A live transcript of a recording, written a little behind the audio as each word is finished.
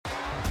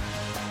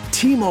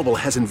T-Mobile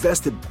has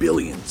invested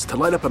billions to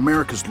light up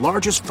America's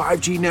largest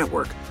 5G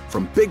network,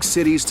 from big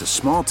cities to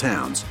small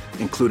towns,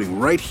 including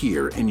right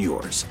here in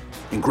yours.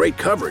 And great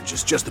coverage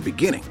is just the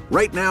beginning.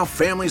 Right now,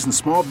 families and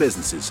small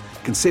businesses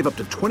can save up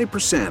to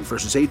 20%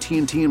 versus AT&T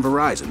and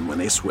Verizon when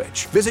they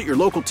switch. Visit your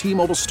local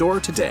T-Mobile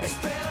store today.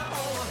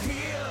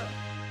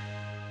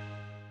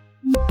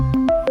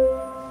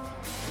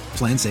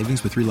 Plan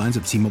savings with 3 lines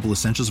of T-Mobile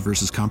Essentials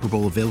versus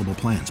comparable available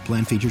plans.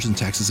 Plan features and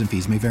taxes and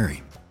fees may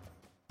vary.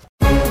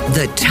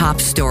 The top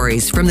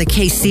stories from the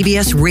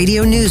KCBS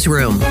Radio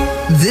Newsroom.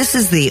 This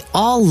is the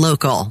All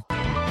Local.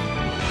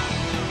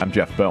 I'm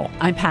Jeff Bell.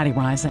 I'm Patty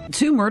Rising.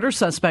 2 murder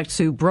suspects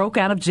who broke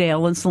out of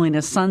jail in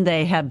Salinas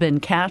Sunday have been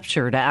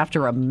captured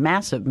after a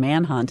massive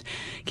manhunt.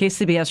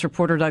 KCBS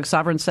reporter Doug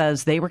Sovereign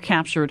says they were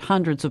captured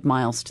hundreds of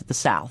miles to the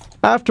south.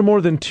 After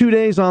more than 2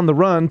 days on the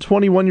run,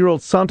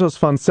 21-year-old Santos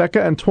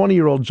Fonseca and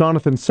 20-year-old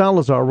Jonathan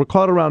Salazar were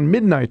caught around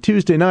midnight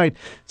Tuesday night,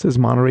 says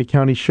Monterey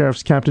County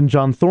Sheriff's Captain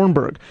John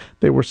Thornburg.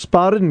 They were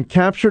spotted and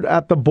captured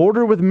at the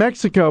border with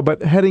Mexico,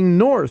 but heading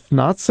north,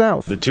 not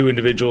south. The 2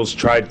 individuals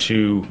tried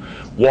to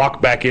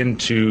walk back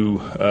into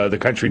the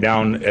country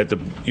down at the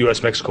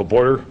U.S.-Mexico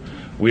border.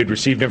 We had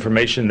received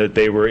information that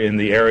they were in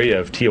the area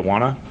of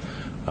Tijuana.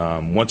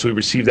 Once we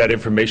received that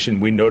information,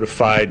 we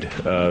notified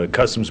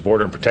Customs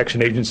Border and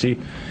Protection Agency,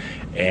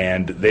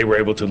 and they were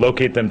able to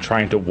locate them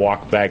trying to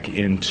walk back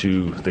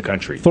into the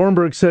country.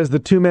 Thornburg says the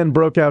 2 men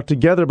broke out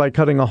together by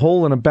cutting a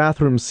hole in a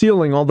bathroom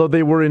ceiling, although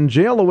they were in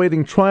jail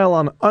awaiting trial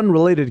on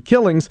unrelated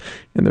killings,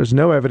 and there's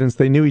no evidence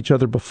they knew each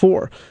other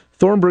before.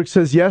 Thornburg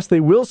says, yes, they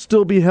will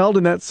still be held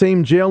in that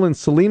same jail in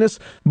Salinas,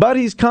 but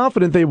he's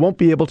confident they won't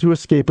be able to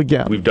escape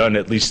again. We've done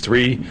at least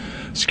 3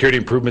 security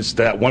improvements to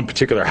that one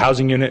particular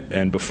housing unit,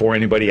 and before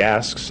anybody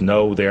asks,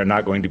 no, they are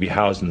not going to be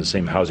housed in the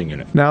same housing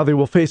unit. Now they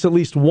will face at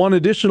least one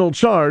additional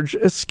charge,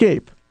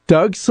 escape.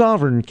 Doug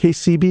Sovereign,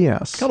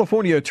 KCBS.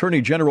 California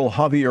Attorney General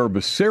Javier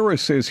Becerra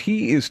says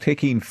he is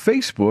taking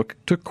Facebook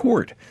to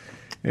court.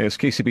 As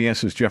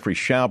KCBS's Jeffrey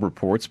Schaub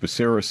reports,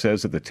 Becerra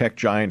says that the tech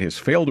giant has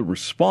failed to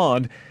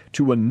respond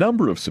to a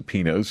number of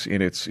subpoenas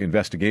in its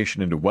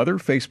investigation into whether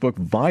Facebook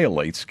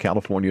violates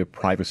California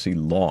privacy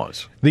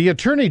laws. The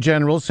Attorney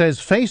General says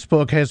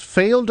Facebook has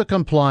failed to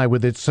comply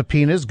with its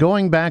subpoenas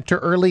going back to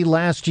early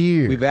last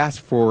year. We've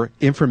asked for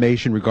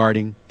information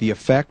regarding the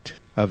effect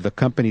of the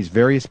company's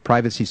various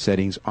privacy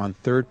settings on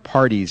third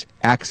parties'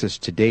 access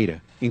to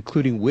data,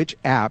 including which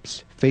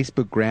apps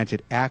Facebook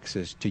granted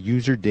access to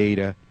user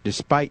data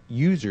despite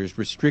users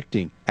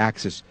restricting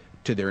access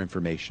to their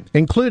information.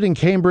 Including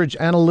Cambridge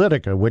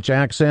Analytica, which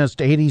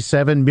accessed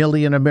 87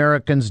 million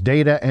Americans'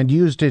 data and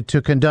used it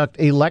to conduct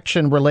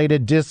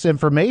election-related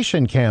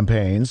disinformation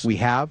campaigns. We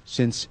have,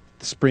 since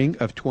the spring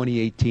of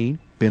 2018,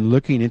 been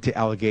looking into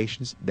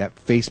allegations that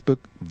Facebook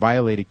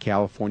violated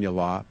California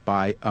law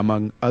by,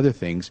 among other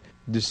things,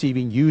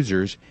 deceiving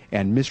users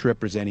and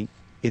misrepresenting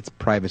its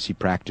privacy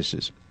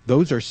practices.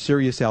 Those are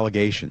serious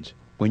allegations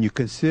when you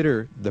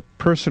consider the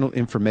personal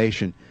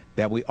information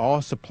that we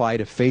all supply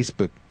to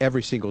Facebook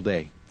every single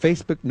day.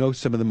 Facebook knows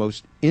some of the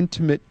most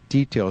intimate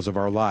details of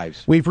our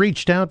lives. We've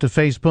reached out to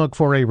Facebook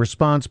for a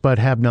response but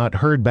have not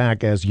heard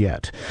back as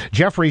yet.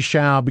 Jeffrey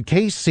Schaub,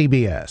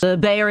 KCBS. The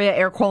Bay Area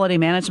Air Quality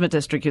Management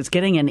District is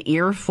getting an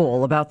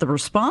earful about the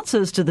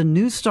responses to the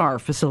New Star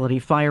facility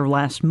fire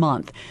last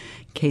month.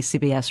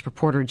 KCBS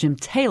reporter Jim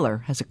Taylor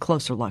has a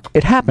closer look.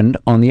 It happened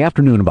on the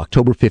afternoon of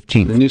October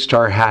 15th. The New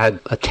Star had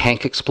a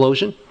tank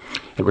explosion.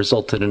 It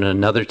resulted in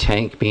another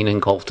tank being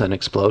engulfed and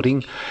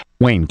exploding.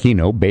 Wayne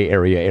Keno, Bay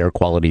Area Air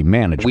Quality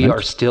Management. We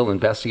are still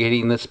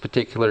investigating this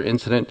particular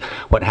incident.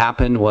 What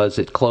happened was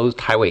it closed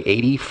Highway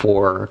 80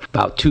 for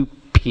about 2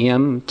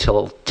 p.m.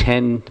 till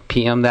 10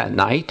 p.m. that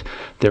night.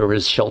 There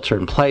was shelter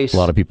in place. A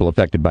lot of people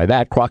affected by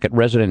that. Crockett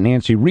resident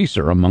Nancy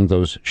Reeser among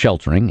those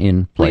sheltering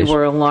in place. We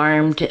were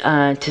alarmed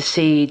to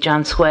see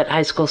John Sweat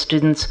high school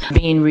students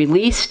being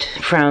released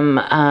from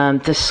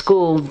the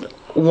school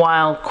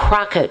while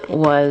Crockett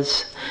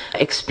was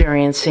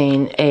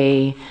experiencing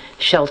a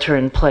shelter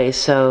in place.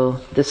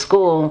 So the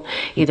school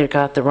either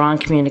got the wrong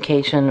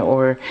communication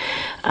or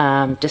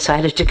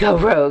decided to go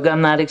rogue.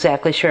 I'm not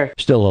exactly sure.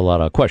 Still a lot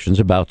of questions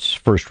about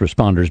first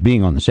responders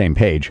being on the same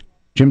page.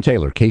 Jim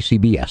Taylor,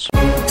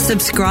 KCBS.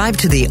 Subscribe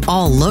to the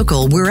All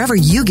Local wherever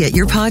you get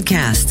your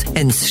podcasts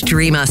and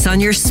stream us on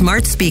your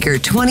smart speaker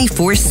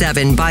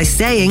 24/7 by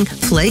saying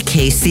play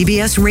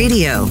KCBS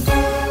Radio.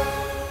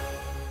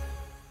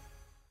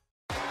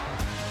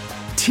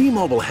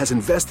 T-Mobile has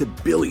invested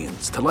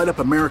billions to light up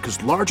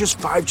America's largest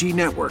 5G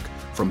network,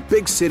 from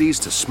big cities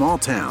to small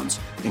towns,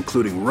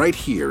 including right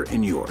here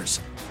in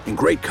yours. And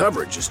great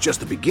coverage is just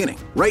the beginning.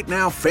 Right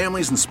now,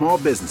 families and small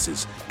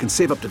businesses can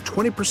save up to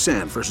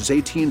 20% versus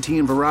AT&T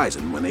and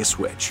Verizon when they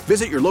switch.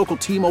 Visit your local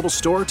T-Mobile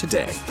store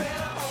today.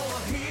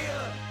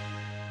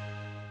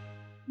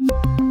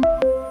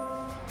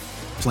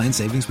 Plan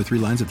savings with 3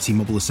 lines of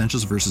T-Mobile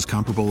Essentials versus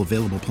comparable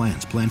available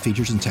plans. Plan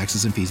features and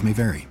taxes and fees may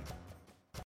vary.